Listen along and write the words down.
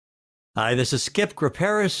Hi, this is Skip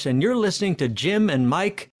Graparis, and you're listening to Jim and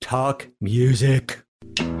Mike Talk Music.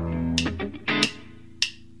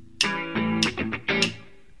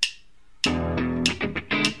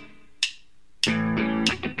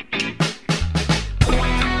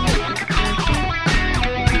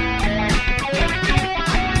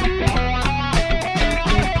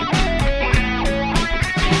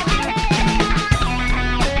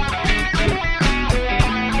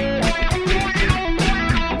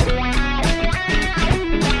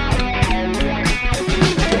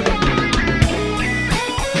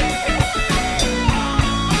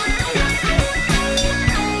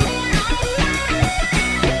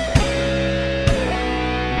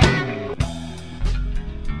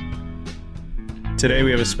 Today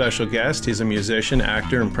we have a special guest. He's a musician,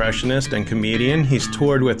 actor, impressionist, and comedian. He's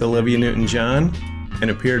toured with Olivia Newton-John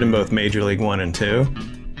and appeared in both Major League 1 and 2.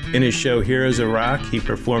 In his show Heroes of Rock, he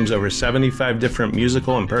performs over 75 different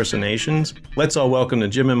musical impersonations. Let's all welcome to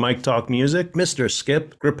Jim and Mike Talk Music, Mr.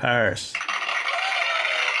 Skip Graparis.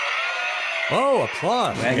 Oh,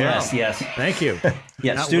 applause. Yes, yes. Thank you.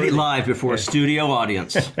 Yeah, studio live before a studio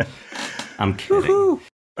audience. I'm kidding. Woohoo.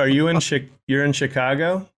 Are you you're in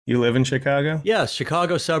Chicago? You live in Chicago? Yes,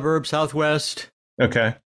 Chicago suburb, Southwest.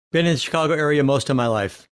 Okay. Been in the Chicago area most of my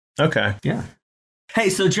life. Okay. Yeah. Hey,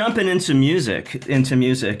 so jumping into music,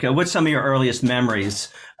 what's some of your earliest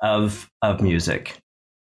memories of music?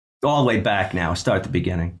 All the way back now, start at the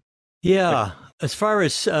beginning. Yeah, as far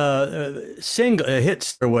as single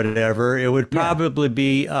hits or whatever, it would probably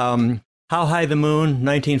be How High the Moon,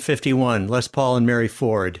 1951, Les Paul and Mary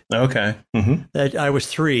Ford. Okay. Mm-hmm. That I was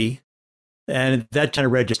 3, and that kind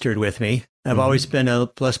of registered with me. I've always been a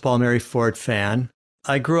Les Paul Mary Ford fan.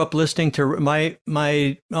 I grew up listening to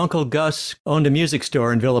my Uncle Gus owned a music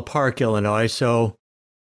store in Villa Park, Illinois, so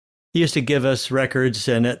he used to give us records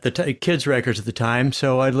and at the kids' records at the time.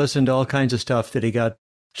 So I'd listen to all kinds of stuff that he got: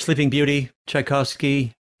 Sleeping Beauty,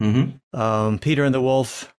 Tchaikovsky, Peter and the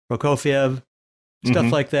Wolf, Prokofiev,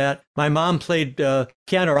 stuff like that. My mom played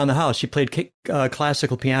piano around the house. She played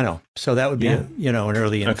classical piano, so that would be an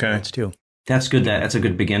early influence too. That's good. That's a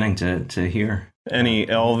good beginning to hear. Any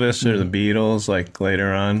Elvis or the Beatles, like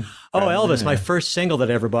later on? Oh, Elvis. My first single that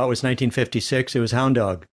I ever bought was 1956. It was Hound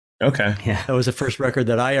Dog. Okay. Yeah. That was the first record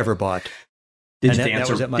that I ever bought. Did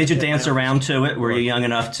you dance around to it? Were you young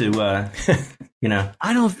enough to,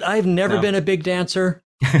 I've never been a big dancer.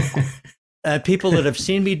 People that have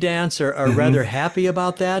seen me dance are rather happy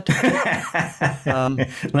about that.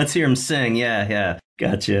 Let's hear him sing. Yeah.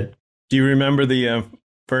 Gotcha. Do you remember the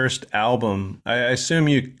first album? I assume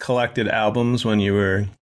you collected albums when you were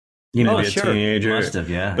maybe a teenager. Must have,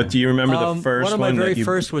 yeah. But do you remember the first one? One of my very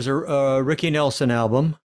first was a Ricky Nelson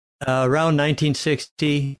album, around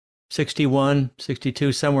 1960, 61,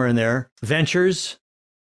 62, somewhere in there. Ventures,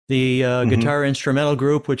 the guitar instrumental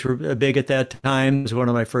group, which were big at that time, was one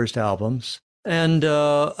of my first albums. And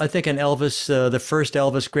I think an Elvis, the first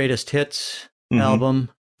Elvis Greatest Hits album.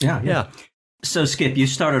 Yeah. So, Skip, you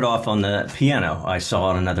started off on the piano. I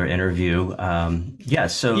saw in another interview. Tell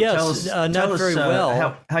us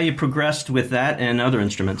how you progressed with that and other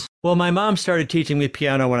instruments. Well, my mom started teaching me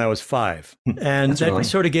piano when I was 5, and that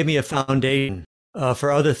sort of gave me a foundation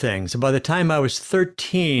for other things. And by the time I was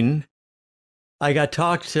 13, I got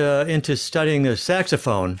talked into studying the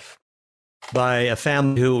saxophone by a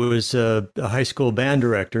family who was a high school band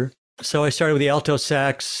director. So I started with the alto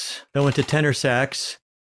sax, then went to tenor sax.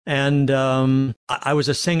 And I was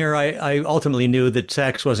a singer. I ultimately knew that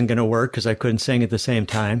sax wasn't going to work because I couldn't sing at the same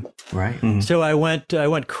time. Right. So I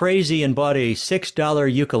went crazy and bought a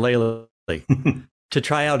 $6 ukulele to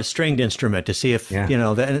try out a stringed instrument to see if,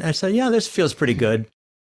 and I said, this feels pretty good.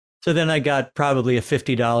 So then I got probably a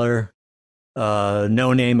 $50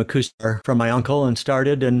 no-name acoustic from my uncle and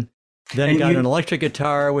started, and then got an electric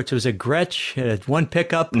guitar, which was a Gretsch. It had one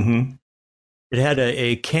pickup. It had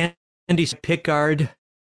a Candy pickguard.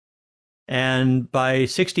 And by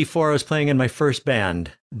 64, I was playing in my first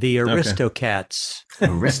band, the Aristocats.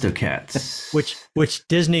 Aristocats. which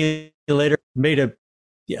Disney later made a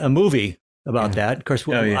movie about that. Of course,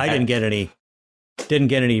 I didn't get any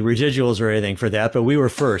residuals or anything for that, but we were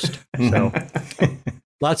first. So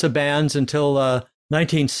lots of bands until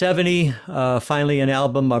 1970, finally an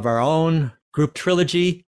album of our own, Group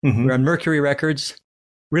Trilogy. We're on Mercury Records.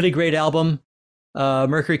 Really great album.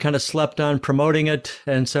 Mercury kind of slept on promoting it,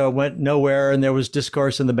 and so it went nowhere, and there was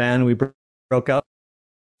discourse in the band. We broke up.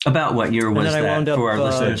 About what year was that? And then I wound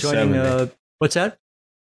up joining... what's that?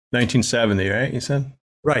 1970, right, you said?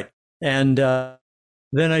 Right. And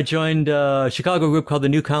then I joined a Chicago group called the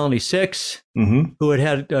New Colony Six, who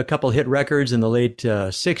had a couple hit records in the late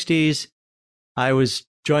 60s. I was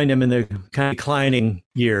joined them in the kind of declining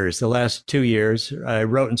years. The last 2 years, I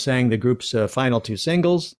wrote and sang the group's final 2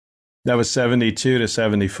 singles. That was 72 to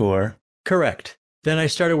 74. Correct. Then I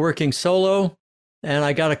started working solo, and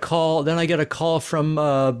I got a call. Then I get a call from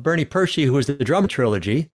Bernie Pershey, who was the drummer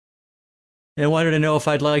Trilogy, and wanted to know if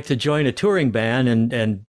I'd like to join a touring band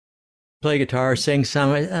and play guitar, sing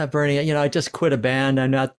some. Bernie, I just quit a band.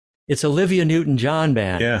 I'm not. It's Olivia Newton-John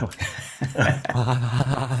band. Yeah.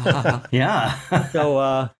 Yeah.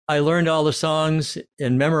 So I learned all the songs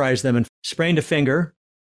and memorized them and sprained a finger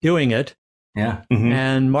doing it. Yeah. Mm-hmm.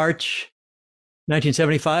 And March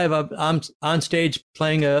 1975, I'm on stage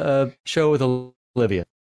playing a show with Olivia.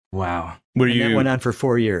 Wow. That went on for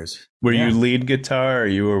 4 years. Were you lead guitar, or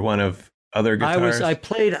you were one of other guitarists? I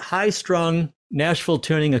played high-strung Nashville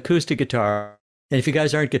tuning acoustic guitar. And if you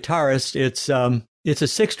guys aren't guitarists, it's a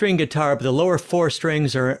 6-string guitar, but the lower 4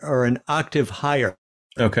 strings are an octave higher.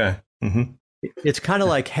 Okay. Mm-hmm. It's kind of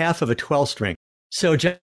like half of a 12-string. So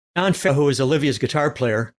John Farrell, who is Olivia's guitar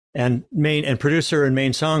player and producer and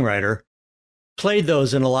main songwriter, played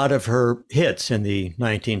those in a lot of her hits in the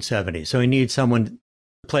 1970s. So he needs someone to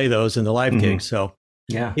play those in the live gigs. So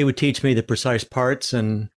he would teach me the precise parts,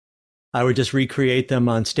 and I would just recreate them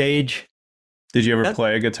on stage. Did you ever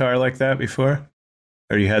play a guitar like that before?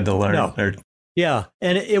 Or you had to learn? No. Yeah,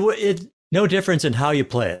 and it no difference in how you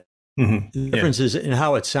play it. Mm-hmm. The difference is in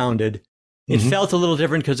how it sounded. It felt a little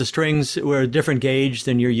different because the strings were a different gauge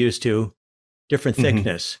than you're used to, different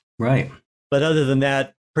thickness. Right. But other than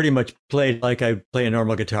that, pretty much played like I play a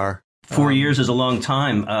normal guitar. 4 years is a long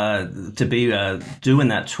time to be doing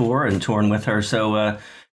that tour and touring with her. So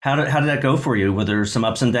how did that go for you? Were there some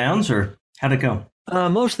ups and downs, or how'd it go?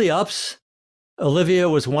 Mostly ups. Olivia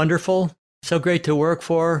was wonderful. So great to work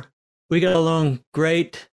for. We got along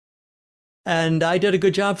great. And I did a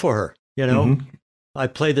good job for her, I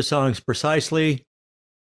played the songs precisely.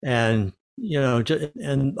 And,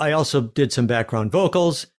 and I also did some background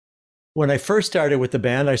vocals. When I first started with the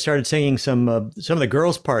band, I started singing some of the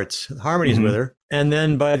girls' parts, harmonies with her. And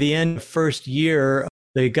then by the end of the first year,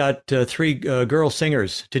 they got 3 girl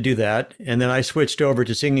singers to do that. And then I switched over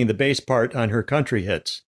to singing the bass part on her country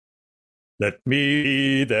hits. Let me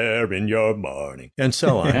be there in your morning, and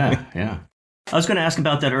so on. Yeah. I was going to ask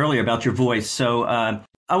about that earlier, about your voice. So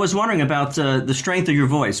I was wondering about the strength of your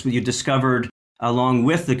voice. You discovered, along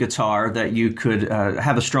with the guitar, that you could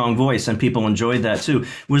have a strong voice, and people enjoyed that too.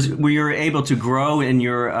 Were you able to grow in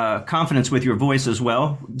your confidence with your voice as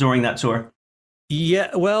well during that tour?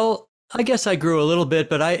 Yeah, well, I guess I grew a little bit,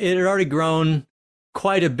 but it had already grown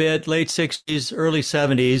quite a bit, late 60s, early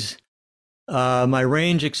 70s. My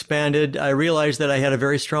range expanded. I realized that I had a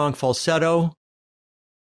very strong falsetto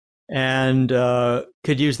and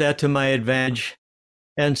could use that to my advantage.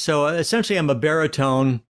 And so essentially I'm a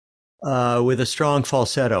baritone with a strong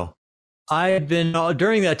falsetto. I've been,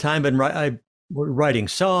 during that time, writing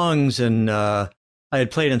songs, and I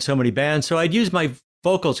had played in so many bands. So I'd use my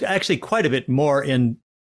vocals actually quite a bit more in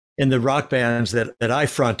the rock bands that I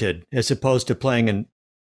fronted, as opposed to playing and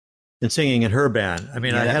singing in her band. I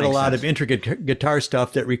mean, I had a lot of intricate guitar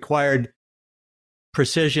stuff that required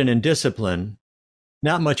precision and discipline,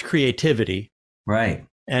 not much creativity. Right.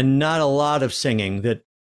 And not a lot of singing that,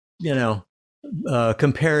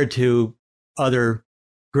 compared to other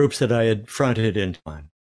groups that I had fronted in time.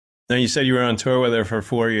 Now, you said you were on tour with her for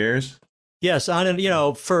 4 years? Yes,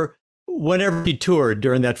 for whenever she toured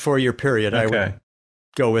during that 4-year period, I would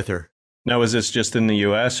go with her. Now, was this just in the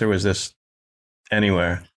U.S. or was this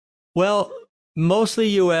anywhere? Well, mostly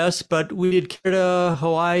U.S., but we did Canada,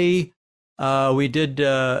 Hawaii. We did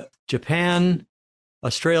Japan,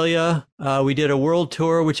 Australia. We did a world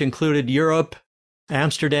tour, which included Europe,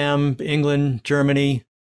 Amsterdam, England, Germany.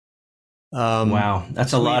 Wow,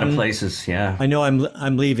 that's Sweden. A lot of places. Yeah, I know.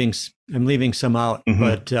 I'm leaving some out,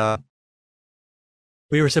 but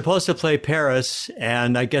we were supposed to play Paris,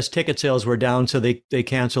 and I guess ticket sales were down, so they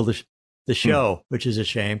canceled the show, which is a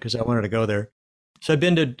shame because I wanted to go there. So I've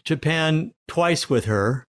been to Japan twice with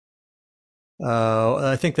her.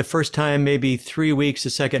 I think the first time maybe 3 weeks,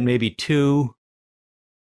 the second maybe 2.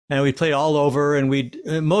 And we played all over, and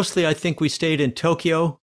mostly I think we stayed in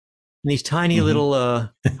Tokyo in these tiny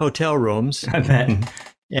little hotel rooms. I bet.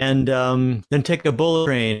 And then take a bullet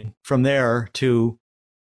train from there to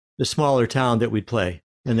the smaller town that we'd play,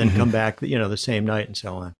 and then come back, the same night and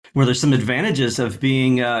so on. Were there some advantages of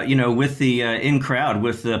being, with the in crowd,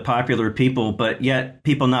 with the popular people, but yet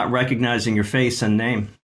people not recognizing your face and name?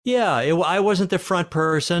 Yeah, I wasn't the front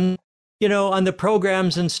person. On the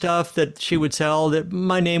programs and stuff that she would sell, that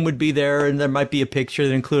my name would be there, and there might be a picture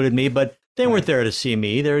that included me, but they weren't there to see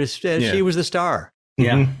me. She was the star.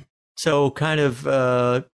 Yeah. So kind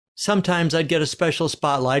of sometimes I'd get a special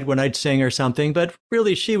spotlight when I'd sing or something, but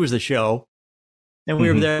really she was the show, and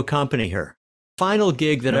we were there to accompany her. Final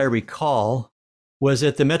gig that I recall was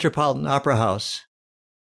at the Metropolitan Opera House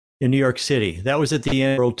in New York City. That was at the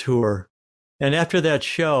end of the world tour. And after that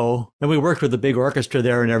show, and we worked with a big orchestra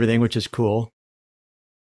there and everything, which is cool.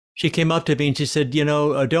 She came up to me and she said,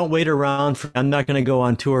 don't wait around. I'm not going to go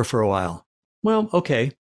on tour for a while. Well,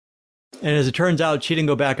 okay. And as it turns out, she didn't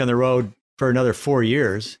go back on the road for another 4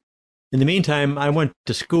 years. In the meantime, I went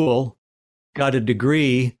to school, got a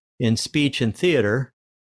degree in speech and theater,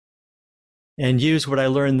 and used what I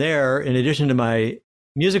learned there in addition to my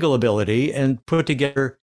musical ability and put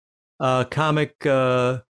together a comic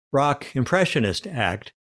rock impressionist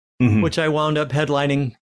act, which I wound up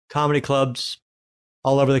headlining comedy clubs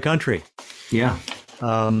all over the country. Yeah.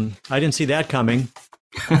 I didn't see that coming.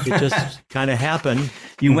 It just kind of happened.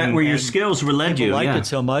 You went where your skills were led you. They liked it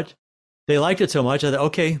so much. They liked it so much. I thought,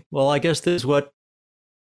 okay, well, I guess this is what.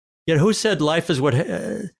 Who said life is what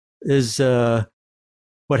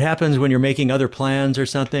happens when you're making other plans or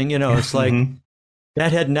something? It's like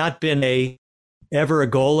that had not been ever a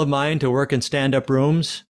goal of mine to work in stand-up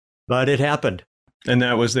rooms, but it happened. And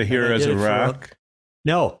that was the Heroes of Rock?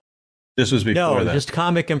 No. This was before that? No, just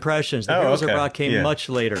comic impressions. The Heroes of Rock came much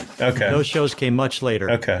later. Okay. Those shows came much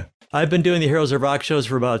later. Okay. I've been doing the Heroes of Rock shows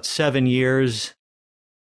for about 7 years.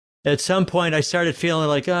 At some point, I started feeling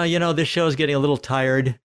like, this show is getting a little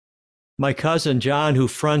tired. My cousin, John, who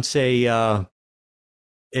fronts a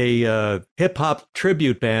hip-hop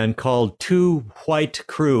tribute band called Two White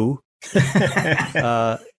Crew,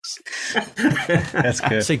 That's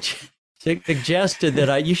good. Suggested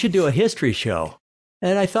that you should do a history show.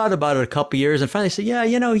 And I thought about it a couple of years and finally said,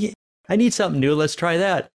 I need something new. Let's try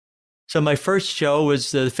that. So my first show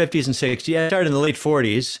was the 50s and 60s. I started in the late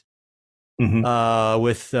 40s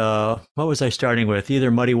with, what was I starting with? Either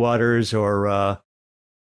Muddy Waters or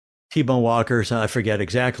T-Bone Walker. I forget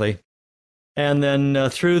exactly. And then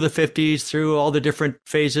through the 50s, through all the different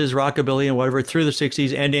phases, rockabilly and whatever, through the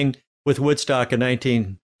 60s, ending with Woodstock in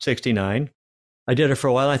 1969. I did it for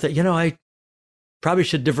a while. I thought, I probably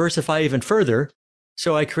should diversify even further.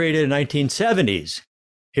 So I created a 1970s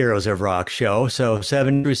Heroes of Rock show, so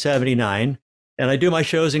 7 through 79. And I do my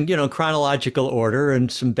shows in, chronological order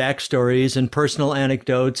and some backstories and personal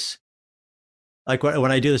anecdotes. Like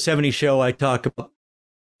when I do the 70s show, I talk about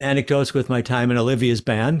anecdotes with my time in Olivia's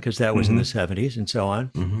band, because that was in the 70s and so on.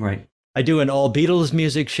 Right. I do an all Beatles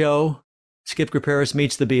music show. Skip Gruperis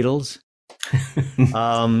meets the Beatles.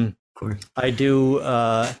 I do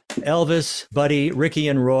Elvis, Buddy, Ricky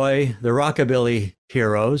and Roy, the Rockabilly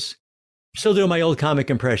Heroes. Still doing my old comic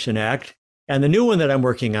impression act. And the new one that I'm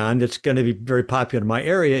working on that's going to be very popular in my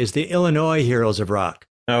area is the Illinois Heroes of Rock.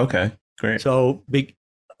 Oh, okay. Great. So the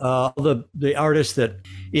artists that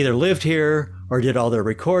either lived here or did all their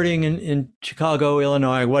recording in Chicago,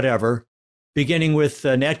 Illinois, whatever, beginning with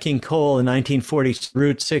Nat King Cole in 1940,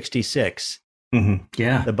 Route 66.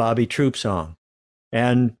 Yeah. The Bobby Troop song.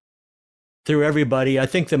 And through everybody, I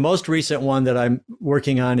think the most recent one that I'm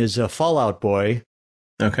working on is Fall Out Boy.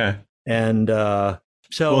 Okay. And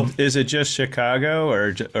is it just Chicago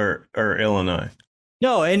or Illinois?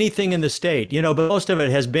 No, anything in the state, but most of it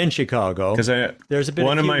has been Chicago. Because there's a bit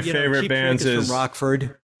one of my favorite bands is from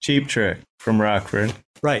Rockford. Cheap Trick from Rockford.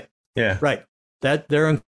 Right. Yeah. Right.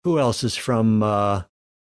 Who else is from REO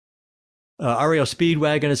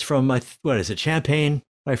Speedwagon is from what is it, Champaign?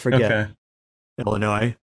 I forget. Okay.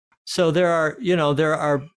 Illinois. So there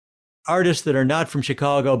are artists that are not from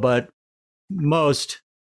Chicago, but most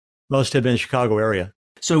have been in the Chicago area.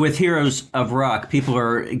 So with Heroes of Rock, people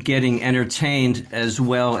are getting entertained as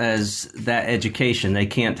well as that education. They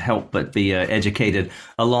can't help but be educated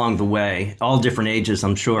along the way. All different ages,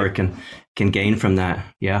 I'm sure, can gain from that.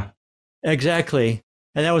 Yeah. Exactly.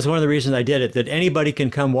 And that was one of the reasons I did it, that anybody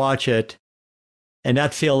can come watch it and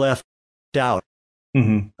not feel left out.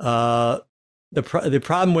 The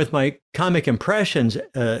problem with my comic impressions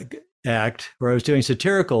act, where I was doing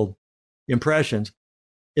satirical impressions,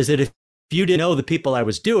 is that if you didn't know the people I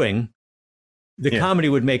was doing, the comedy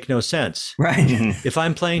would make no sense. Right. If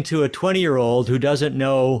I'm playing to a 20-year-old who doesn't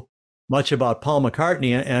know much about Paul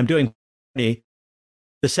McCartney and I'm doing comedy,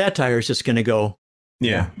 the satire is just going to go,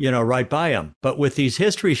 right by him. But with these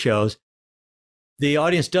history shows, the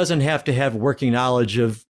audience doesn't have to have working knowledge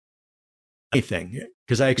of anything,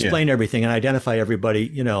 because I explain everything and identify everybody,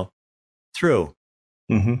 through.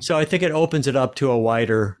 So I think it opens it up to a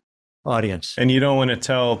wider audience. And you don't want to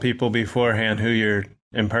tell people beforehand who you're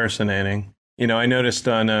impersonating. I noticed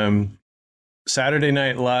on Saturday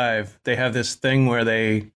Night Live, they have this thing where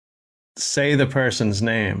they say the person's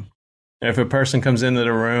name. If a person comes into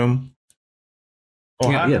the room,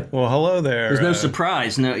 well, well, hello there. There's no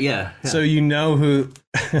surprise. No, So you know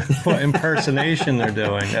what impersonation they're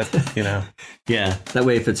doing. Yeah. That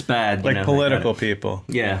way, if it's bad, like political people.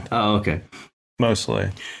 Yeah. Oh, okay.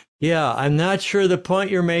 Mostly. Yeah, I'm not sure the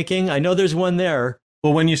point you're making. I know there's one there.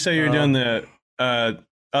 Well, when you say you're doing the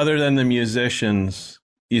other than the musicians,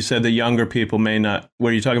 you said the younger people may not.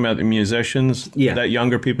 Were you talking about the musicians? Yeah. That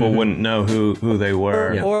younger people wouldn't know who they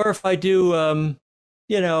were. Or if I do, Al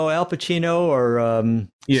Pacino or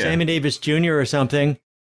Sammy Davis Jr. or something,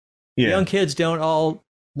 young kids don't all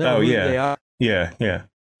know who they are. Yeah, yeah.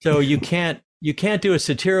 So you can't do a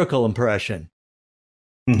satirical impression.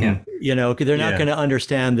 Mm-hmm. They're not going to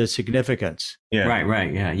understand the significance. Yeah.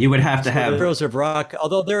 Right. Yeah. You would have to have Heroes of Rock,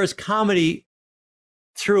 although there is comedy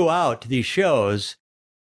throughout these shows,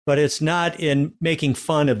 but it's not in making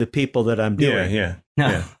fun of the people that I'm doing. Yeah.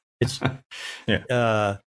 No. It's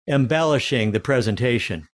embellishing the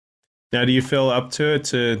presentation. Now, do you feel up to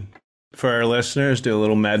it for our listeners, do a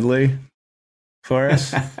little medley for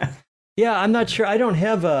us? Yeah, I'm not sure. I don't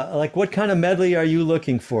have what kind of medley are you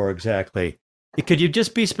looking for exactly? Could you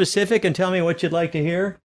just be specific and tell me what you'd like to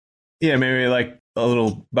hear? Yeah, maybe like a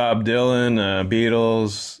little Bob Dylan,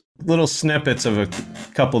 Beatles, little snippets of a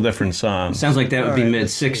couple different songs. Sounds like that would be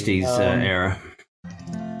mid-'60s era.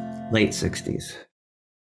 Late 60s.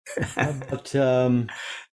 But,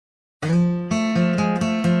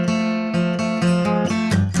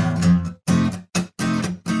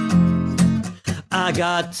 I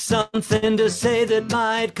got something to say that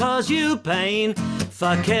might cause you pain. If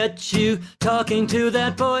I catch you talking to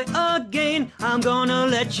that boy again, I'm gonna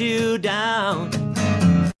let you down,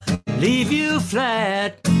 leave you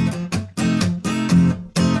flat.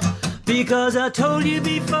 Because I told you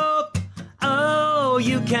before, oh,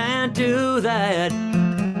 you can't do that.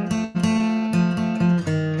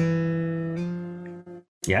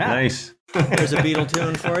 Yeah. Nice. There's a Beatle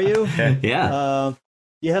tune for you. Yeah.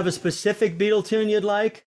 You have a specific Beatle tune you'd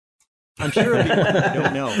like? I'm sure it'd be one I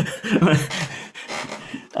don't know.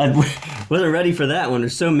 I wasn't ready for that one.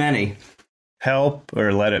 There's so many. Help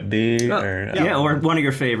or Let It Be. Or one of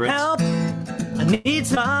your favorites. Help! I need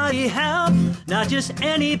somebody help. Not just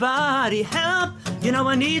anybody help.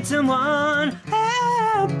 I need someone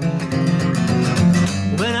help.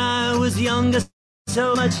 When I was younger,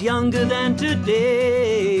 so much younger than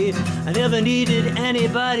today, I never needed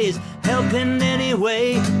anybody's help in any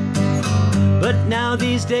way. But now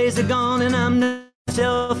these days are gone and I'm not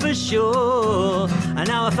self-assured. And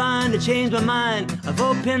now I find to change my mind, I've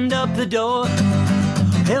opened up the door.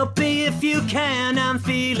 Help me if you can, I'm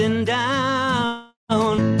feeling down.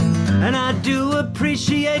 And I do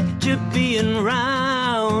appreciate you being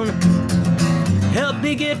around. Help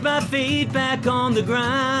me get my feet back on the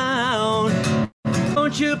ground.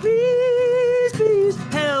 Won't you please, please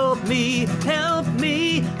help me, help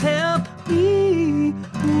me, help me.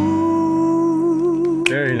 Ooh.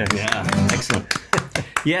 Very nice. Yeah, excellent.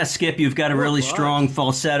 Yeah, Skip, you've got a really strong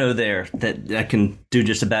falsetto there that can do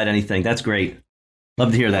just about anything. That's great.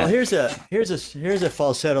 Love to hear that. Well, here's a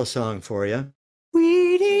falsetto song for you.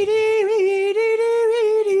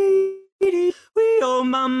 Oh,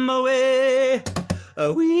 mama way.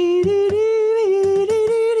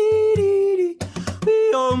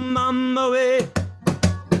 Oh, mama way.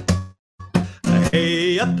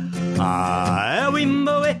 Hey up. Oh,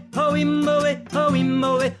 imbo way. Oh, imbo way. Oh,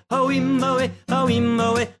 imbo way. Oh, imbo way. Oh,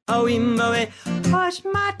 imbo way. Oh, imbo way. Hush,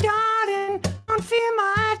 my darling. Don't fear,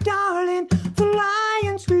 my darling. The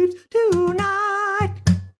lion sleeps tonight.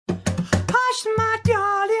 Hush, my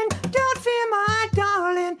darling. Don't fear, my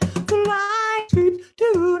darling. The lion sleeps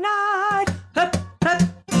tonight. Hup, hup.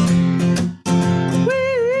 Wee,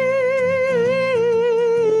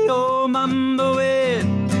 oh, mama way.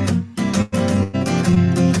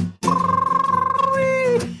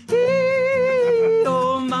 Wee,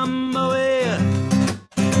 oh, mama way.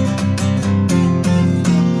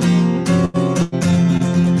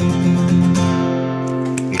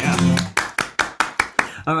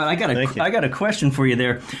 All right, I got a question for you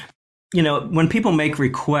there. When people make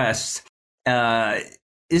requests,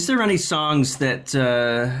 is there any songs that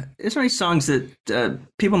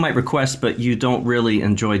people might request but you don't really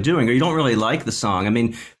enjoy doing, or you don't really like the song? I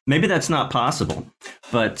mean, maybe that's not possible,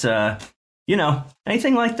 but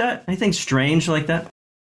anything like that? Anything strange like that?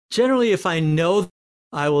 Generally, if I know,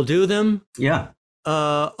 I will do them. Yeah.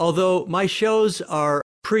 Although my shows are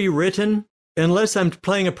pre-written, unless I'm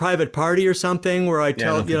playing a private party or something where I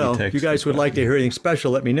tell, if you guys would like to hear anything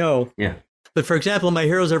special, let me know. Yeah. But for example, my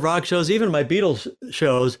Heroes of Rock shows, even my Beatles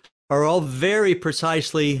shows, are all very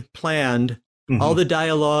precisely planned. Mm-hmm. All the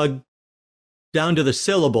dialogue down to the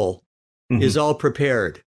syllable is all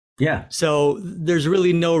prepared. Yeah. So there's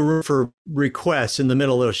really no room for requests in the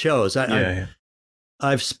middle of the shows.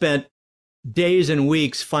 I've spent days and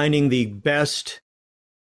weeks finding the best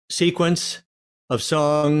sequence of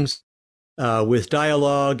songs with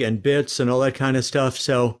dialogue and bits and all that kind of stuff.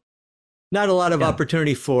 So not a lot of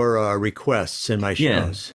opportunity for requests in my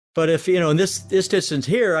shows. Yeah. But if, in this distance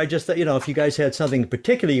here, I just thought, if you guys had something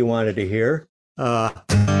particular you wanted to hear,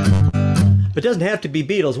 it doesn't have to be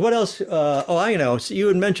Beatles. What else? I know. So you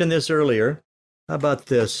had mentioned this earlier. How about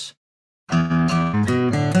this?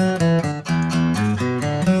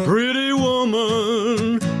 Pretty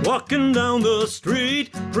woman walking down the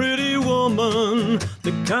street. Pretty woman,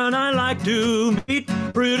 the kind I like to meet.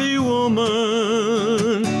 Pretty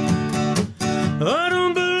woman, I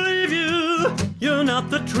don't believe you. You're not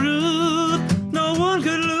the truth. No one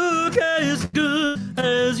could look as good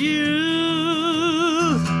as you.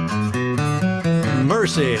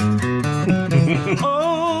 Mercy.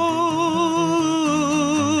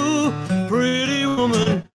 Oh, pretty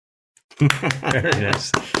woman. Very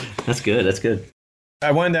nice. That's good. That's good.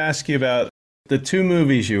 I wanted to ask you about the two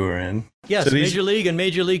movies you were in. Yes, so Major League and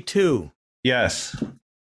Major League 2. Yes.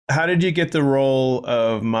 How did you get the role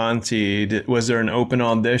of Monty? Was there an open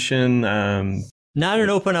audition? Not an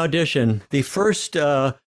open audition. The first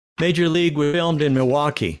Major League was filmed in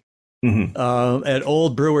Milwaukee. At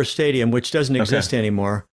Old Brewer Stadium, which doesn't exist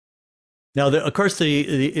anymore. Now, of course,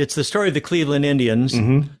 it's the story of the Cleveland Indians,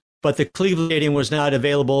 but the Cleveland Stadium was not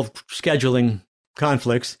available, scheduling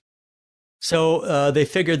conflicts. So they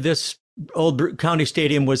figured this Old County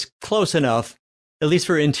Stadium was close enough, at least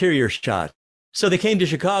for interior shot. So they came to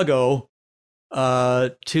Chicago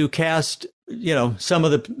to cast, some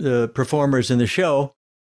of the performers in the show.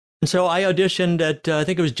 And so I auditioned at, I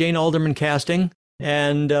think it was Jane Alderman Casting.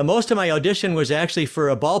 And most of my audition was actually for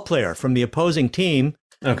a ball player from the opposing team.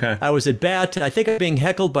 Okay. I was at bat. I think I was being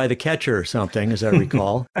heckled by the catcher or something, as I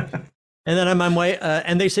recall. And then I'm on my way.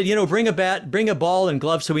 And they said, bring a bat, bring a ball and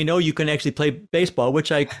gloves so we know you can actually play baseball,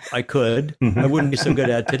 which I could. I wouldn't be so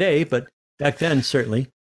good at today, but back then, certainly.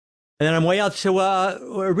 And then I'm way out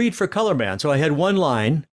to read for Color Man. So I had one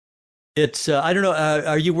line. It's, I don't know,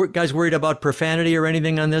 are you guys worried about profanity or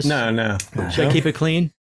anything on this? No. Should I keep it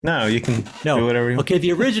clean? No, you can do whatever you want. Okay,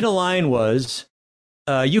 the original line was,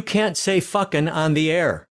 you can't say fucking on the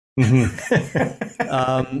air.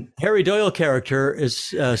 Harry Doyle character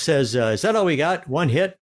says, is that all we got? One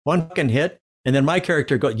hit, one fucking hit. And then my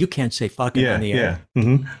character goes, you can't say fucking on the air.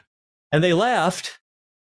 And they laughed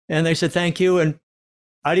and they said, thank you. And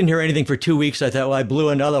I didn't hear anything for 2 weeks. I thought, well, I blew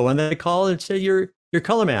another one. They called and said, you're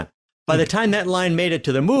Color Man. By the time that line made it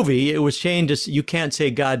to the movie, it was changed to, you can't say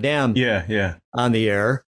goddamn on the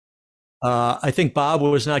air. I think Bob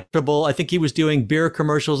was not comfortable. I think he was doing beer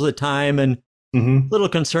commercials at the time and a little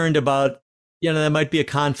concerned about, there might be a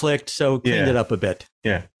conflict. So cleaned it up a bit.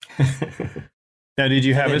 Yeah. Now, did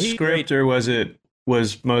you have a script or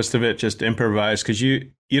was most of it just improvised? Because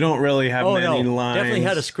you don't really have many lines. Definitely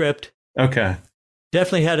had a script. Okay.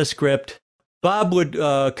 Definitely had a script. Bob would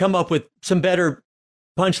come up with some better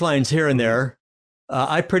punchlines here and there.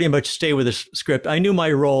 I pretty much stay with the script. I knew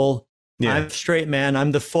my role. Yeah. I'm a straight man.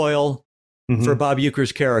 I'm the foil for Bob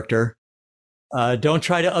Uecker's character. Don't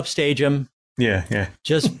try to upstage him. Yeah.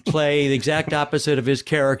 Just play the exact opposite of his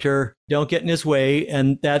character. Don't get in his way.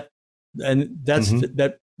 And that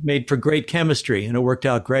made for great chemistry, and it worked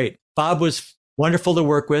out great. Bob was wonderful to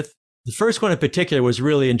work with. The first one in particular was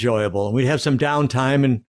really enjoyable. We'd have some downtime,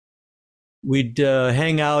 and we'd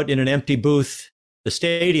hang out in an empty booth, the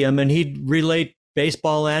stadium, and he'd relate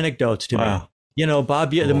baseball anecdotes to me.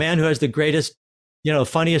 Bob, the man who has the greatest,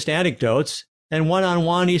 funniest anecdotes, and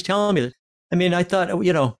one-on-one, he's telling me that. I mean, I thought,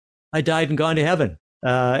 I died and gone to heaven.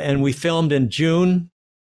 And we filmed in June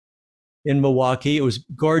in Milwaukee. It was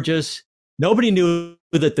gorgeous. Nobody knew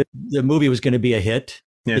that the movie was going to be a hit.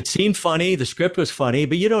 Yeah. It seemed funny. The script was funny,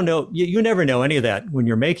 but you don't know, you never know any of that when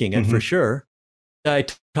you're making it, for sure. I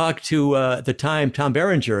talked to, at the time, Tom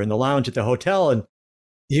Berenger in the lounge at the hotel, and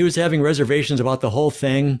he was having reservations about the whole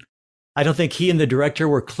thing. I don't think he and the director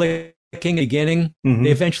were clicking at the beginning.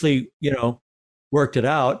 They eventually, worked it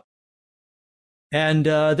out. And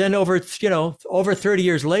then over 30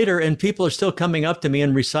 years later, and people are still coming up to me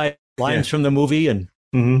and recite lines from the movie. And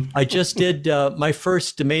I just did my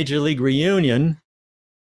first Major League reunion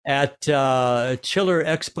at Chiller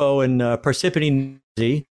Expo in Parsippany, New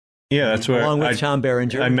Jersey. Yeah, that's where along with Tom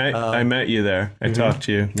Berenger. I met you there. I talked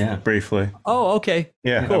to you briefly. Oh, okay.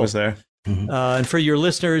 Yeah, cool. I was there. And for your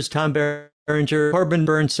listeners, Tom Berenger, Corbin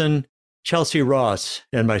Burnson, Chelsea Ross,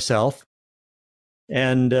 and myself.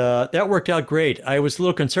 And that worked out great. I was a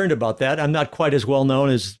little concerned about that. I'm not quite as well known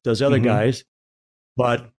as those other guys,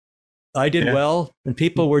 but I did well. And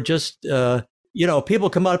people were just, people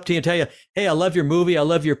come up to you and tell you, hey, I love your movie. I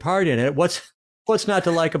love your part in it. What's not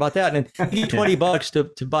to like about that? And you get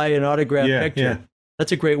 $20 to buy an autographed picture. Yeah.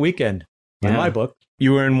 That's a great weekend in my book.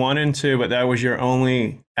 You were in 1 and 2, but that was your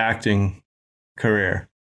only acting career.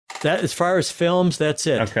 That, as far as films, that's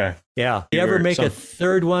it. Okay. Yeah. You ever make a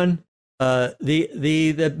third one?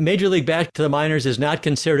 The Major League Back to the Minors is not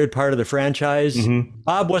considered part of the franchise.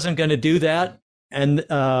 Bob wasn't going to do that, and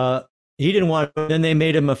he didn't want. Then they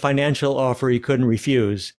made him a financial offer he couldn't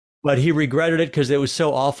refuse, but he regretted it because it was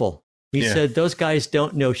so awful. He said those guys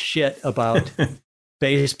don't know shit about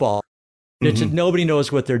baseball. Nobody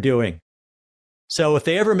knows what they're doing. So if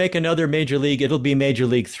they ever make another Major League, it'll be Major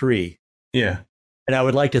League 3. Yeah. And I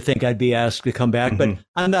would like to think I'd be asked to come back, but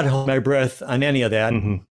I'm not holding my breath on any of that.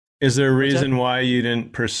 Is there a reason why you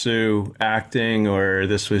didn't pursue acting, or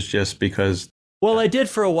this was just because? Well, I did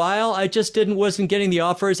for a while. I just wasn't getting the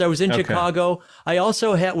offers. I was in Chicago. I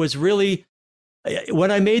also was really,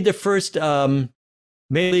 when I made the first Major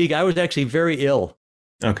League, I was actually very ill.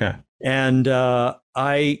 Okay. And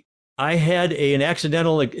I had an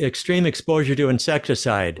accidental extreme exposure to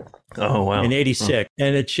insecticide. Oh, wow. In 86.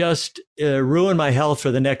 And it just ruined my health for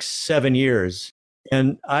the next 7 years.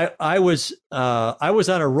 And I was on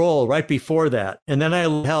a roll right before that. And then I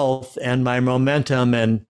lost health and my momentum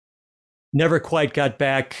and never quite got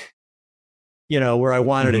back, where I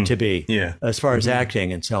wanted it to be. Yeah. As far as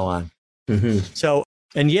acting and so on. So,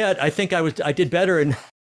 and yet I think I did better, and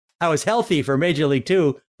I was healthy for Major League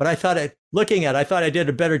 2, but I thought I did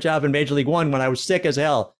a better job in Major League 1 when I was sick as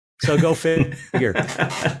hell. So go figure.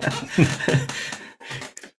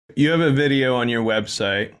 You have a video on your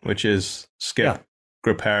website, which is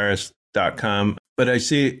skipgraparis.com. But I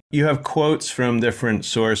see you have quotes from different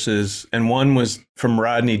sources, and one was from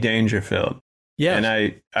Rodney Dangerfield. Yeah. And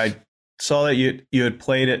I saw that you had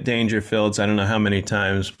played at Dangerfield's, I don't know how many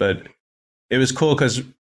times, but it was cool because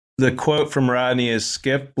the quote from Rodney is,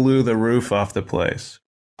 "Skip blew the roof off the place."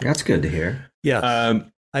 That's good to hear. Yeah.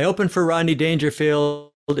 I opened for Rodney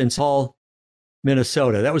Dangerfield in Hall,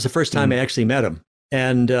 Minnesota. That was the first time I actually met him.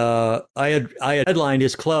 And I had headlined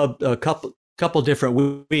his club a couple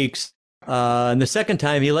different weeks. And the second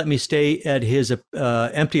time, he let me stay at his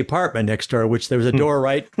empty apartment next door, which there was a door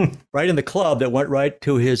right in the club that went right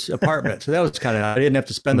to his apartment. So that was kind of, I didn't have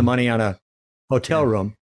to spend the money on a hotel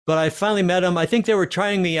room. But I finally met him. I think they were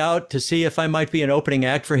trying me out to see if I might be an opening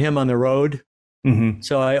act for him on the road.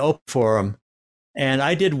 So I opened for him, and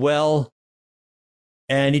I did well.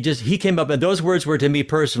 And he came up, and those words were to me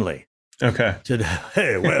personally. Okay. Said,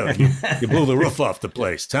 "Hey, well, you blew the roof off the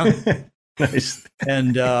place, huh?" Nice.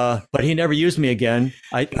 And but he never used me again.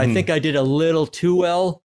 I think I did a little too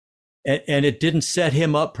well, and it didn't set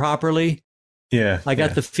him up properly. Yeah. I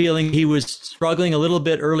got the feeling he was struggling a little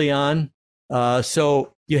bit early on.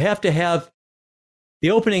 So you have to have the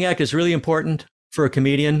opening act is really important for a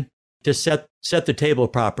comedian to set the table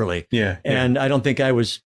properly. Yeah. And I don't think I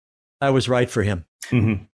was right for him.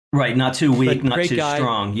 Right, not too weak, But not too guy.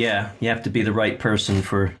 strong. Yeah, you have to be the right person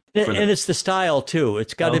for And it's the style too.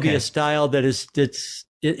 It's got to be a style that is it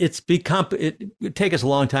take us a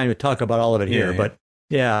long time to talk about all of it here, but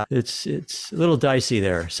it's a little dicey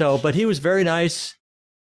there. So, but he was very nice.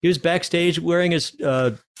 He was backstage wearing his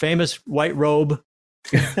famous white robe,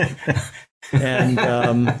 and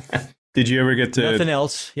did you ever get to nothing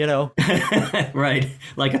else, right,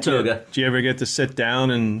 like a toga. Did you ever get to sit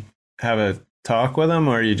down and have a talk with him,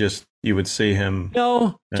 or you would see him?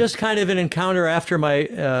 No, just kind of an encounter after my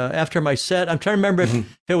set. I'm trying to remember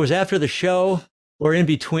if it was after the show or in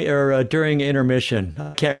between or during intermission.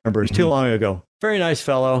 I can't remember. It's too long ago. Very nice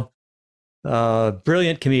fellow,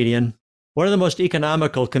 brilliant comedian. One of the most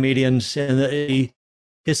economical comedians, and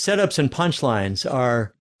his setups and punchlines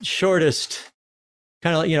are shortest,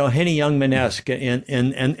 kind of Henny Youngman-esque,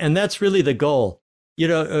 and that's really the goal.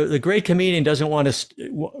 The great comedian doesn't want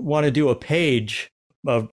to do a page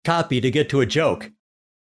of copy to get to a joke.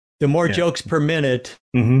 The more jokes per minute,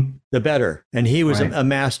 the better. And he was a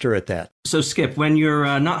master at that. So, Skip, when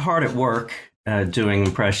you're not hard at work doing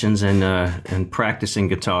impressions and practicing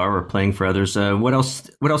guitar or playing for others, what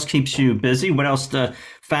else keeps you busy? What else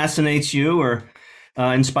fascinates you or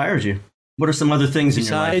inspires you? What are some other things in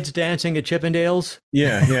your life? Besides dancing at Chippendales?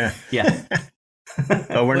 Yeah.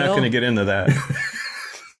 Oh, we're not going to get into that.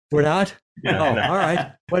 We're not? No. All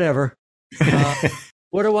right. Whatever.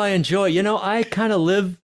 What do I enjoy? I kind of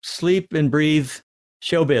live, sleep, and breathe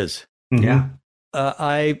showbiz. Yeah.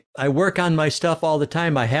 I work on my stuff all the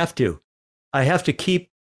time. I have to keep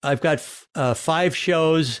I've got 5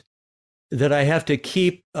 shows that I have to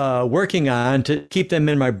keep working on to keep them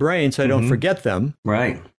in my brain so I don't forget them.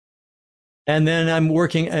 Right. And then I'm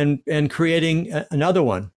working and creating another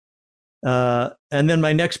one. And then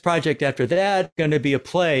my next project after that going to be a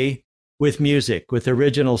play with music, with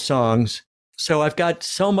original songs. So I've got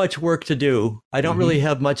so much work to do. I don't really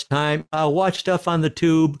have much time. I'll watch stuff on the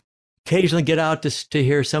tube, occasionally get out to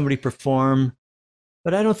hear somebody perform.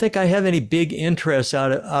 But I don't think I have any big interests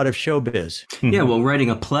out of showbiz. Yeah, well, writing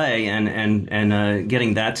a play and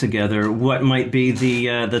getting that together. What might be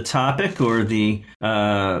the topic or the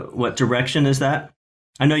what direction is that?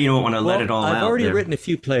 I know you don't want to let it all out. I've already there. written a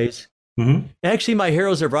few plays. Actually, my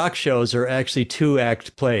Heroes of Rock shows are actually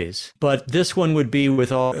 2-act plays, but this one would be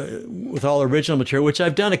with all original material, which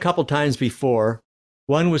I've done a couple times before.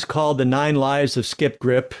 One was called The 9 Lives of Skip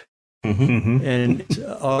Grip, and it's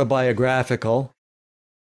autobiographical.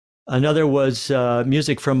 Another was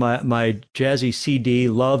music from my jazzy CD,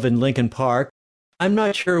 Love in Lincoln Park. I'm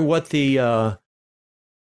not sure what I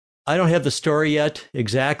don't have the story yet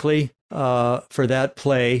exactly for that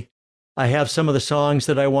play. I have some of the songs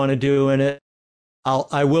that I want to do in it. I'll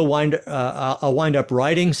wind up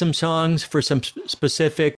writing some songs for some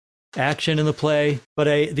specific action in the play. But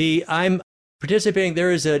I'm participating.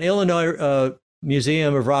 There is an Illinois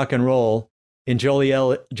Museum of Rock and Roll in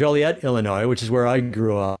Joliet, Illinois, which is where I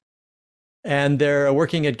grew up. And they're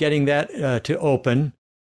working at getting that to open.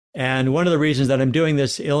 And one of the reasons that I'm doing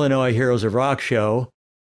this Illinois Heroes of Rock show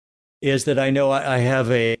is that I know I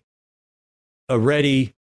have a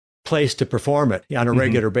ready place to perform it on a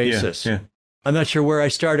regular basis. Yeah. I'm not sure where I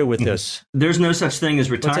started with this. There's no such thing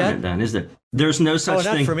as retirement, then, is there? There's no such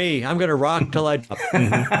thing. Not for me. I'm going to rock till I.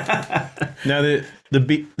 Now the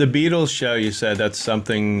Beatles show, you said that's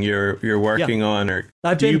something you're working on, or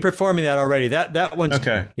I've been performing that already. That one's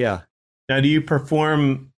okay. Yeah. Now, do you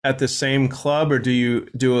perform at the same club, or do you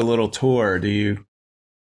do a little tour? Do you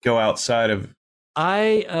go outside of?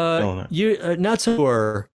 Not so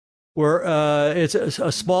tour. It's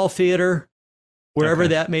a small theater, wherever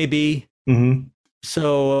that may be.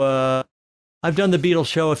 So I've done the Beatles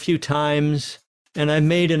show a few times, and I've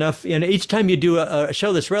made enough. And each time you do a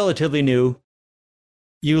show that's relatively new,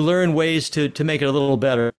 you learn ways to make it a little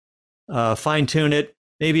better, fine tune it.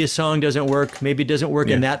 Maybe a song doesn't work. Maybe it doesn't work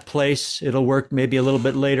in that place. It'll work maybe a little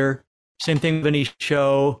bit later. Same thing with any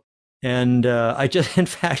show. And in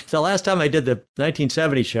fact, the last time I did the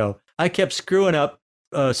 1970 show, I kept screwing up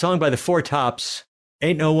a song by the Four Tops,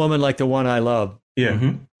 Ain't No Woman Like the One I Love.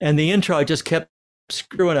 Yeah. And the intro, I just kept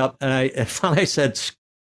screwing up. And finally I said,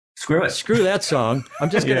 screw it. Screw that song.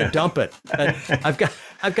 I'm just going to dump it.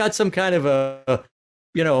 I've got some kind of a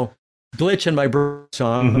glitch in my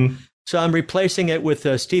song. So I'm replacing it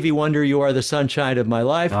with Stevie Wonder, You Are the Sunshine of My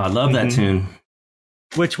Life. Oh, I love that tune.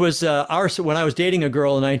 Which was when I was dating a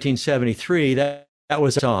girl in 1973, that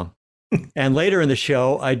was a song. And later in the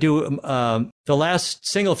show, I do the last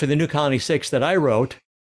single for the New Colony 6 that I wrote,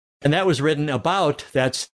 and that was written about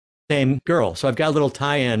that same girl. So I've got a little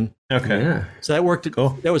tie-in. Okay. Yeah. So that worked.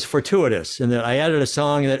 Cool. That was fortuitous. And then I added a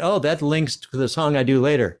song that links to the song I do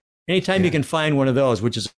later. Anytime you can find one of those,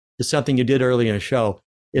 which is something you did early in a show,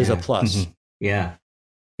 is a plus. Yeah.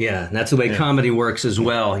 Yeah. And that's the way comedy works as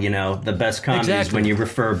well. The best comedy is when you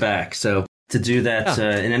refer back. So to do that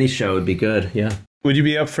in any show would be good. Yeah. Would you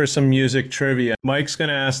be up for some music trivia? Mike's going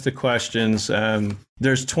to ask the questions.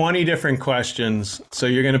 There's 20 different questions, so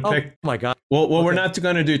you're going to pick. Oh my God! Well, we're not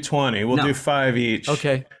going to do 20. We'll do 5 each.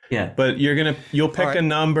 Okay. Yeah. But you'll pick a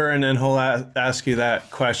number, and then he'll ask you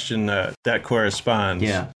that question that corresponds.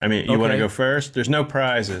 Yeah. I mean, you want to go first? There's no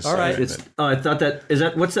prizes. All right. I thought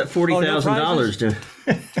what's that $40,000?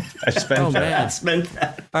 I spent that. I spent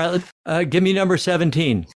that. All right. Give me number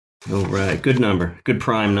 17. All right. Good number. Good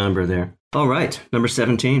prime number there. All right, number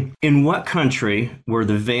 17. In what country were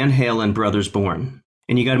the Van Halen brothers born?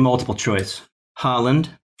 And you got a multiple choice.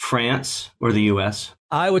 Holland, France, or the U.S.?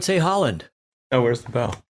 I would say Holland. Oh, where's the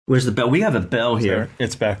bell? Where's the bell? We have a bell here.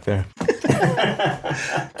 It's back there.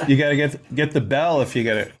 You got to get the bell if you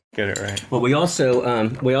get it right. Well, we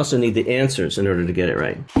also need the answers in order to get it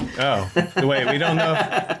right. Oh, wait, we don't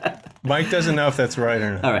know. Mike doesn't know if that's right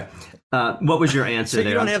or not. All right. What was your answer there? So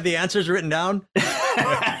you don't have the answers written down?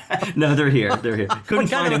 No, they're here. Couldn't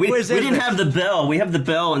find it. We didn't have the bell. We have the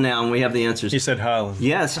bell now, and we have the answers. He said Holland.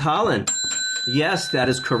 Yes, Holland. Yes, that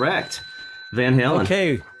is correct. Van Halen.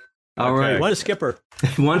 Okay. All right. One skipper.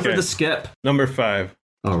 One for the skip. Number 5.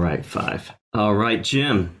 All right, 5. All right,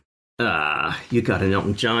 Jim. You got an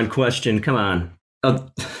Elton John question. Come on.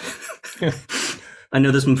 I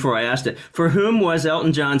know this one before I asked it. For whom was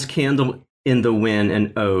Elton John's Candle in the Wind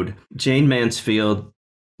an ode? Jane Mansfield,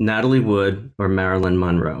 Natalie Wood or Marilyn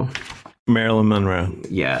Monroe? Marilyn Monroe.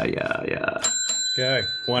 Yeah. Okay,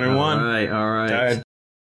 1-1. All right. Tied.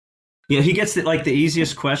 Yeah, he gets the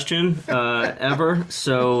easiest question ever.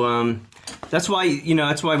 So that's why we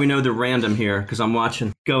know they're random here because I'm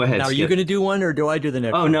watching. Go ahead. Now, are Skip. you going to do one, or do I do the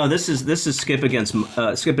next? Oh one? no, this is Skip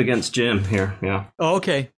against Jim here. Yeah. Oh,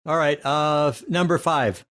 okay. All right. Number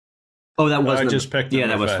 5. Oh, that was I just picked. Yeah,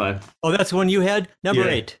 that number was 5. 5. Oh, that's the one you had. Number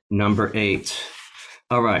 8. Number 8.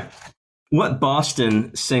 All right. What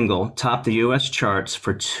Boston single topped the U.S. charts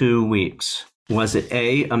for 2 weeks? Was it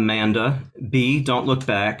A, Amanda, B, Don't Look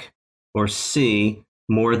Back, or C,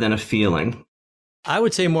 More Than a Feeling? I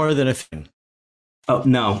would say More Than a Feeling. Oh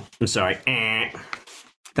no, I'm sorry.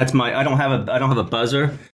 That's I don't have a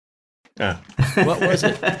buzzer. What was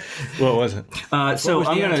it? What was it? So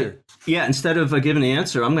I'm gonna answer? instead of giving the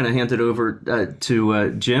answer, I'm gonna hand it over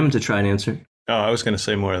to Jim to try and answer. Oh, I was going to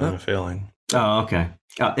say More Than a Feeling. Oh, okay.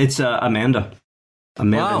 It's Amanda.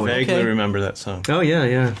 Amanda. Wow. I vaguely okay. remember that song. Oh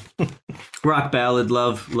yeah. Rock ballad,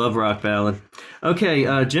 love rock ballad.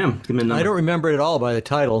 Okay, Jim, give me a number. I don't remember it at all by the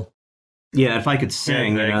title. Yeah, if I could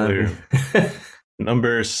sing. vaguely.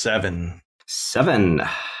 Number 7. 7.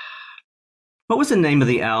 What was the name of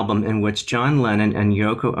the album in which John Lennon and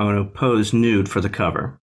Yoko Ono posed nude for the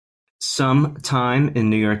cover? Sometime in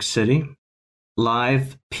New York City,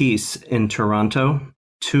 Live Peace in Toronto,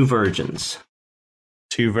 Two Virgins.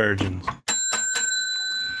 Two Virgins.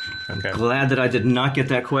 Okay. Glad that I did not get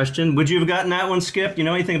that question. Would you have gotten that one, Skip? You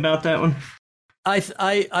know anything about that one?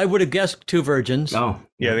 I would have guessed Two Virgins. Oh,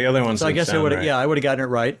 Yeah, the other ones. So I guess I would have. Right. Yeah, I would have gotten it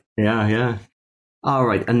right. yeah. All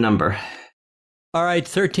right, a number. All right,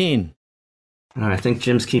 13. All right, I think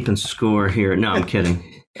Jim's keeping score here. No, I'm kidding.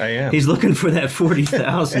 I am. He's looking for that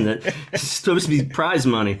 40,000 that's supposed to be prize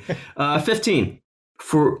money. 15.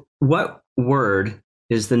 For what word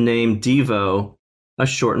is the name Devo a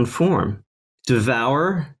shortened form?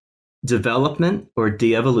 Devour, development, or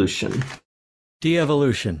de-evolution?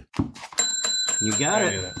 De-evolution. You got I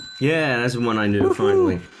it. knew that. Yeah, that's the one I knew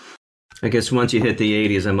finally. I guess once you hit the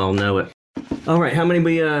 80s, I'll know it. All right, how many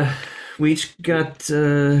we each got?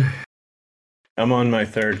 I'm on my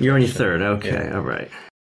third. You're on your question. third. Okay, Yeah. all right.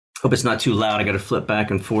 Hope it's not too loud. I got to flip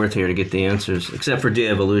back and forth here to get the answers, except for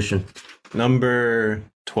de-evolution. Number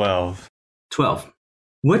 12. 12.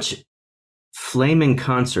 Which flaming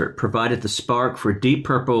concert provided the spark for Deep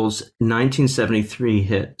Purple's 1973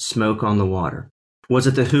 hit "Smoke on the Water"? Was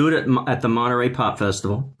it the Who at the Monterey Pop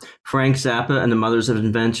Festival, Frank Zappa and the Mothers of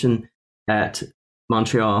Invention at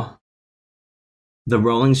Montreal, the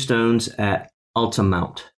Rolling Stones at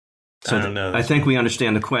Altamont? So I don't know. I think we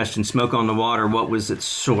understand the question. "Smoke on the Water," what was its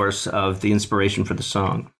source of the inspiration for the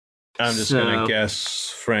song? I'm just So- going to guess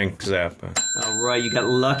Frank Zappa. All right, you got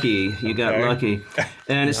lucky. Okay. Lucky.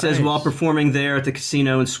 And it says, Nice. while performing there at the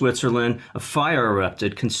casino in Switzerland, a fire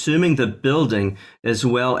erupted, consuming the building as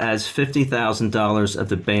well as $50,000 of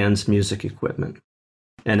the band's music equipment.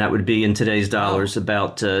 And that would be in today's dollars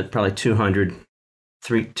about probably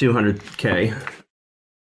 200K.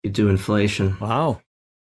 You do inflation. Wow.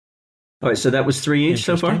 All right, so that was 3 each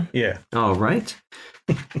so far? Interesting. Yeah. All right.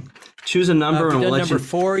 Choose a number Have and we we'll done let number you...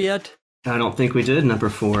 4 yet? I don't think we did. Number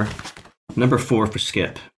 4. Number 4 for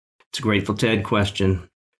Skip. It's a Grateful Dead question.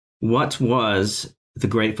 What was the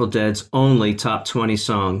Grateful Dead's only top 20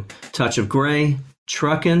 song? Touch of Grey,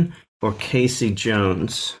 Truckin', or Casey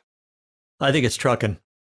Jones? I think it's Truckin'.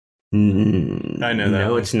 I know that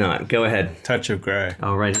No, one. it's not. Go ahead. Touch of Grey.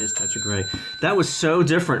 All right, it is Touch of Grey. That was so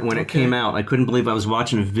different when it came out. I couldn't believe I was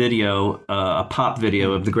watching a video, a pop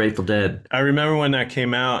video of the Grateful Dead. I remember when that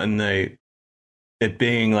came out and it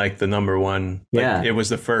being like the number one. Like, Yeah. It was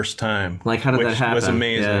the first time. Like, how did which that happen? was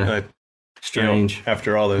amazing. Yeah. Like, Strange.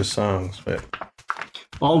 after all those songs. But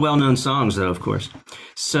All well-known songs, though, of course.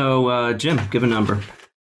 So, Jim, give a number.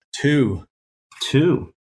 2.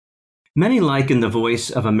 2. Many liken the voice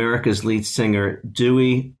of America's lead singer,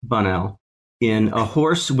 Dewey Bunnell, in A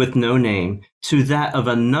Horse with No Name to that of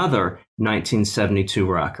another 1972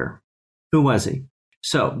 rocker. Who was he?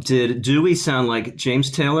 So, did Dewey sound like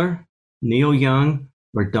James Taylor, Neil Young,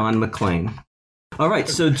 or Don McLean? All right,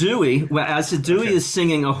 so Dewey, as Dewey is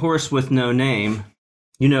singing A Horse with No Name,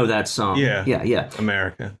 you know that song. Yeah. Yeah.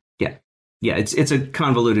 America. Yeah, it's a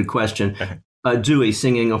convoluted question. Dewey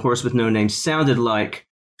singing A Horse with No Name sounded like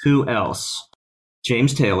who else?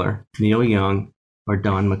 James Taylor, Neil Young, or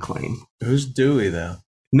Don McLean? Who's Dewey, though?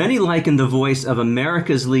 Many liken the voice of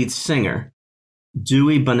America's lead singer,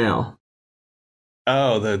 Dewey Bunnell.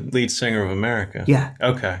 Oh, the lead singer of America. Yeah,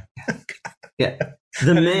 Okay. yeah. I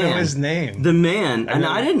didn't know his name. The man. And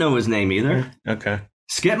I didn't know his name either. Okay.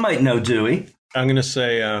 Skip might know Dewey. I'm going to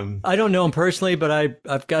say... I don't know him personally, but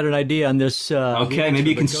I've got an idea on this. Okay, maybe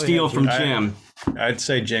you can steal from Jim. I'd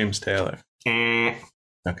say James Taylor.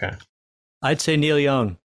 Okay. I'd say Neil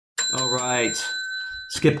Young. All right.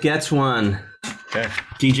 Skip gets one. Okay.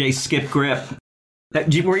 DJ Skip Grip.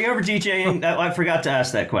 Were you ever DJing? I forgot to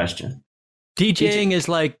ask that question. DJing is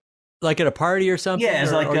like at a party or something? Yeah,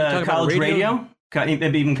 it's like college radio?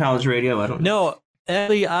 Maybe even college radio, I don't know. No,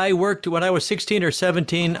 actually, I worked, when I was 16 or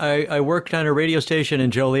 17, I worked on a radio station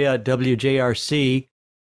in Joliet, WJRC,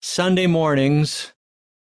 Sunday mornings,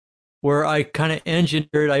 where I kind of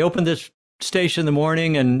I opened this station in the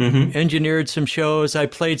morning and engineered some shows. I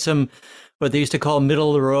played some what they used to call middle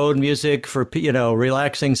of the road music for,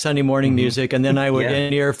 relaxing Sunday morning music. And then I would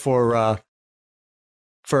engineer for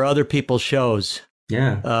other people's shows.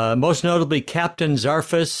 Yeah. Most notably Captain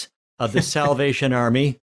Zarfus of the Salvation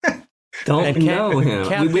Army. Don't know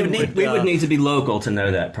him. We would need to be local to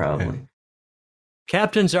know that, probably.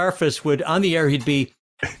 Captain Zarfus would, on the air, he'd be,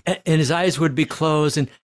 and his eyes would be closed,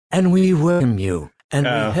 and we welcome you, and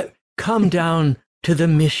we come down to the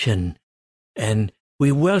mission, and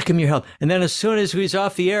we welcome your help. And then as soon as he's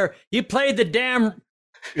off the air, you played the damn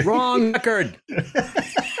wrong record.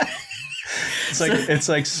 It's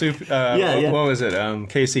like soup. What was it?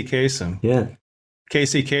 Casey Kasem. Yeah.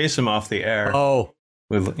 Casey Kasem off the air. Oh.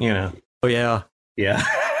 With, Oh, yeah. Yeah.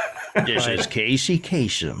 This is Casey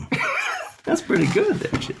Kasem. That's pretty good,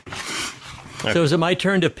 actually. So is it my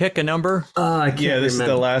turn to pick a number? I can't remember. This is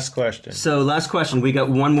the last question. So last question. We got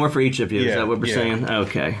one more for each of you. Is that what we're saying?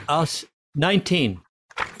 Okay. 19.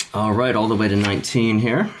 All right, all the way to 19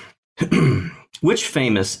 here. Which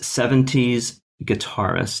famous 70s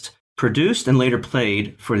guitarist produced and later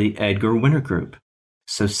played for the Edgar Winter Group?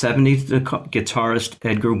 So 70s guitarist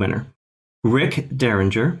Edgar Winter. Rick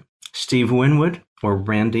Derringer, Steve Winwood, or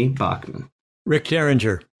Randy Bachman? Rick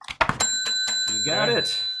Derringer. You got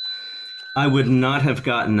it. I would not have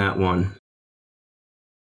gotten that one.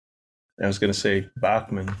 I was going to say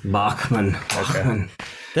Bachman. Bachman. Okay.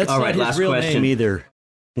 That's all not right, his real name either.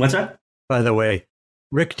 What's that? By the way,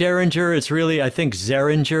 Rick Derringer, it's really, I think,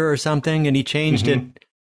 Zeringer or something, and he changed it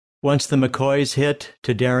once the McCoys hit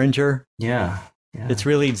to Derringer. Yeah. It's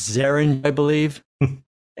really Zeringer, I believe.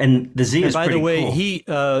 And the Z is by the way, cool.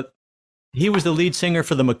 he was the lead singer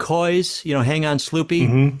for the McCoys, Hang On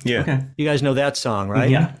Sloopy. Yeah. Okay. You guys know that song, right?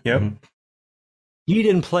 Yeah. Yep. He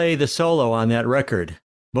didn't play the solo on that record.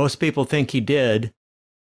 Most people think he did.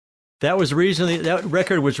 That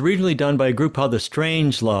record was originally done by a group called the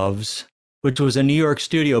Strangeloves, which was a New York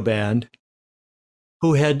studio band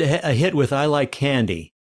who had a hit with I Like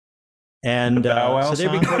Candy. And so they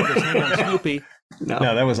recorded this Hang On Sloopy. No,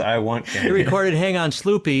 that was I Want Candy. They recorded Hang On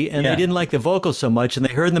Sloopy, and they didn't like the vocals so much, and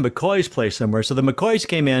they heard the McCoys play somewhere. So the McCoys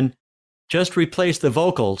came in, just replaced the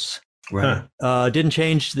vocals. Right. Didn't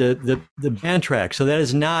change the band track. So that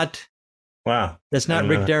is not... Wow. That's not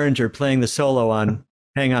Rick Derringer playing the solo on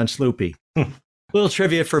Hang On Sloopy. Little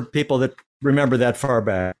trivia for people that remember that far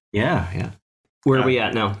back. Yeah. Where are we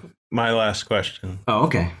at now? My last question. Oh,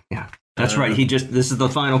 okay. Yeah. That's right. This is the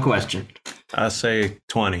final question. I'll say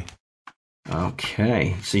 20.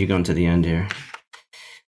 Okay. So you're going to the end here.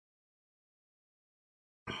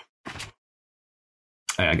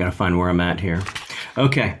 I got to find where I'm at here.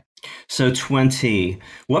 Okay. So 20.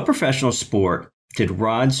 What professional sport did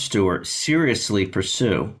Rod Stewart seriously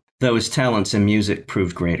pursue, though his talents in music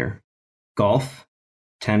proved greater? Golf,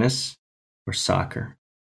 tennis, or soccer?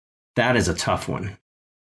 That is a tough one.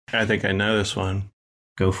 I think I know this one.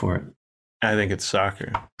 Go for it. I think it's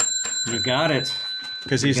soccer. You got it.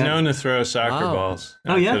 Because he's known to throw soccer balls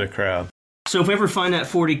to the crowd. So if we ever find that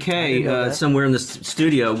 40K somewhere in the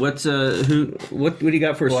studio, what do you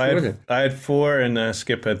got for a score then? I had 4 and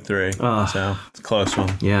Skip had 3. So it's a close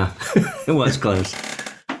one. Yeah, it was close.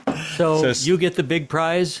 So you get the big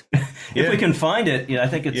prize? If we can find it, I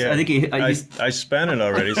think it's. Yeah. I think I spent it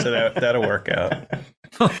already, so that'll work out.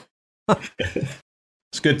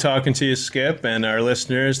 It's good talking to you, Skip, and our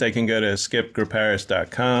listeners. They can go to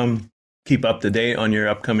skipgruparis.com. Keep up to date on your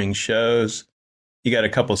upcoming shows. You got a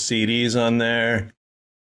couple CDs on there.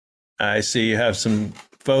 I see you have some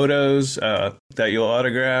photos that you'll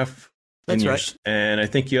autograph. That's right. And I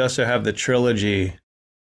think you also have the Trilogy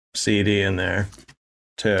CD in there,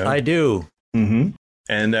 too. I do. Mm-hmm.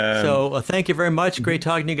 And so thank you very much. Great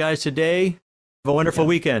talking to you guys today. Have a wonderful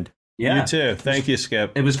weekend. Yeah. You too. Thank you,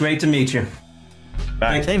 Skip. It was great to meet you.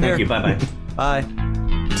 Bye. Same here. Thank you. Bye-bye. Bye.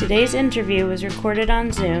 Today's interview was recorded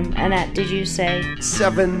on Zoom and at Did You Say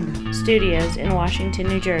 7 Studios in Washington,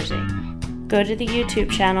 New Jersey. Go to the YouTube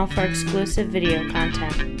channel for exclusive video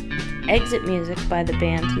content. Exit music by the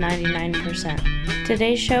band 99%.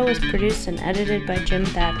 Today's show was produced and edited by Jim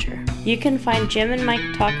Thatcher. You can find Jim and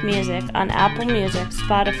Mike Talk Music on Apple Music,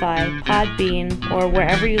 Spotify, Podbean, or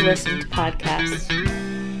wherever you listen to podcasts.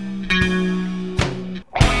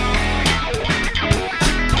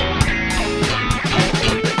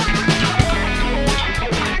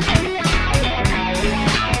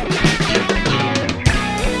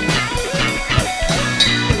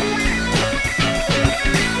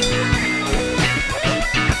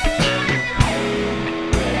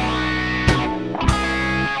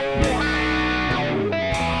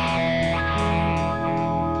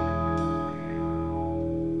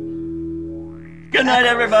 Good night,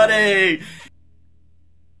 everybody.